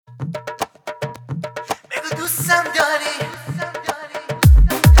بگو دوستم داری.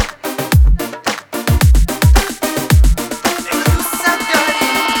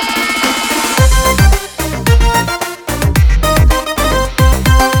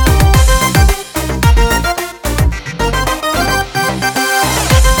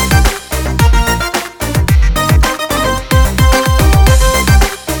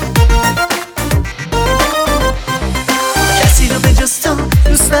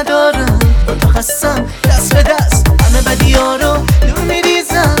 دوست ندارم با تو هستم دست به دست، همه بدی‌ها رو دور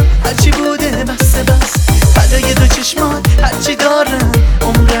میریزم. هرچی بوده بسته بس، فدای دو چشمات هرچی دارم.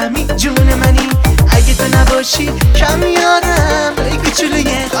 عمرمی جون منی، اگه تو نباشی کم میارم. ای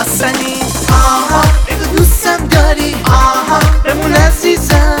کوچولوی خواستنی، آها بگو دوستم داری. آها بمون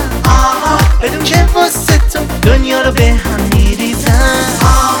عزیزم، آها بدون که واسه تو دنیا رو به هم میریزم.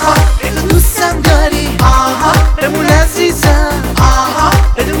 آها بگو دوستم داری. آها بمون عزیزم، آها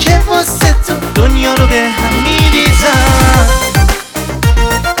بدون که واسه تو دنیا رو به هم میریزم.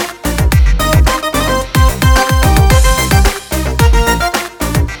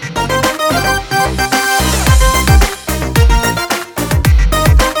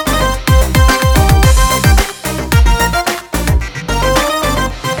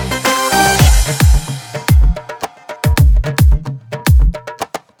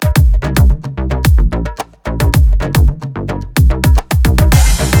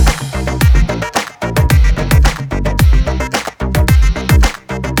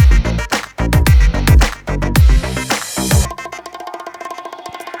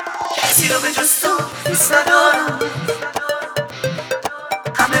 کسی رو به جز تو دوست ندارم،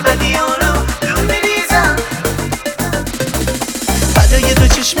 همه بدی‌ها رو دور میریزم. فدای دو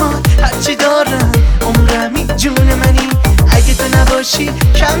چشمات هرچی دارم. عمرمی جون منی، اگه تو نباشی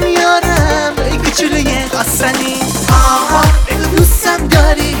کم میارم. ای کوچولوی خواستنی، آها بگو دوستم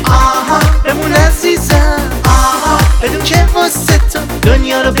داری. آها بمون عزیزم، آها بدون که واسه تو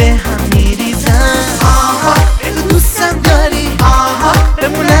دنیا رو به هم میریزم. آها بگو دوستم داری. آها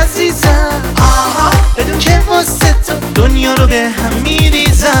بمون عزیزم، آها بدون که واسه تو دنیا رو به هم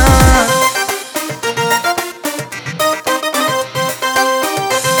میریزم.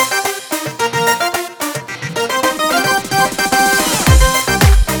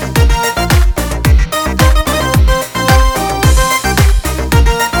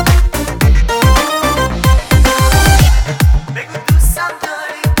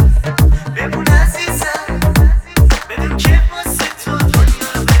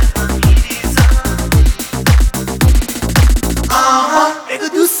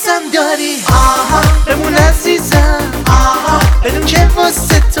 داری، آها بمون عزیزم، آها بدون که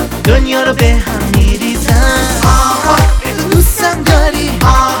واسه تو دنیا رو به هم میریزم. آها بگو دوستم داری.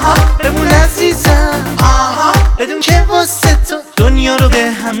 آها بمون عزیزم، آها بدون که واسه تو دنیا رو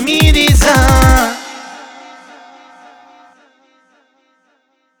به هم میریزم.